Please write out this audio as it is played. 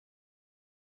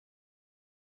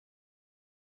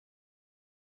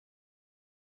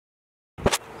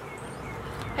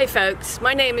Hey folks,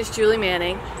 my name is Julie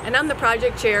Manning and I'm the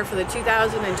project chair for the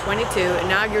 2022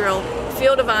 inaugural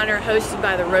Field of Honor hosted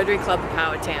by the Rotary Club of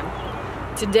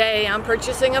Powhatan. Today I'm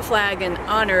purchasing a flag in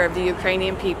honor of the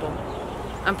Ukrainian people.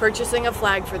 I'm purchasing a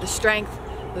flag for the strength,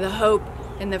 the hope,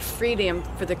 and the freedom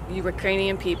for the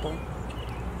Ukrainian people.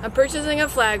 I'm purchasing a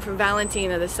flag for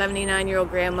Valentina, the 79-year-old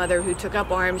grandmother who took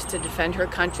up arms to defend her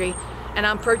country, and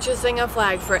I'm purchasing a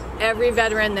flag for every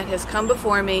veteran that has come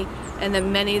before me and the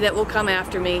many that will come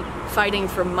after me, fighting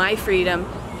for my freedom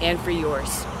and for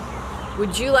yours.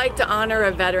 Would you like to honor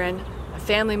a veteran, a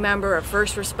family member, a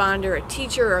first responder, a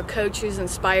teacher, or a coach who's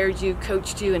inspired you,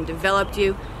 coached you, and developed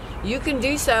you? You can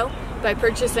do so by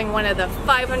purchasing one of the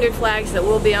 500 flags that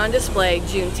will be on display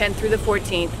June 10th through the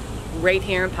 14th right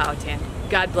here in Powhatan.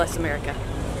 God bless America.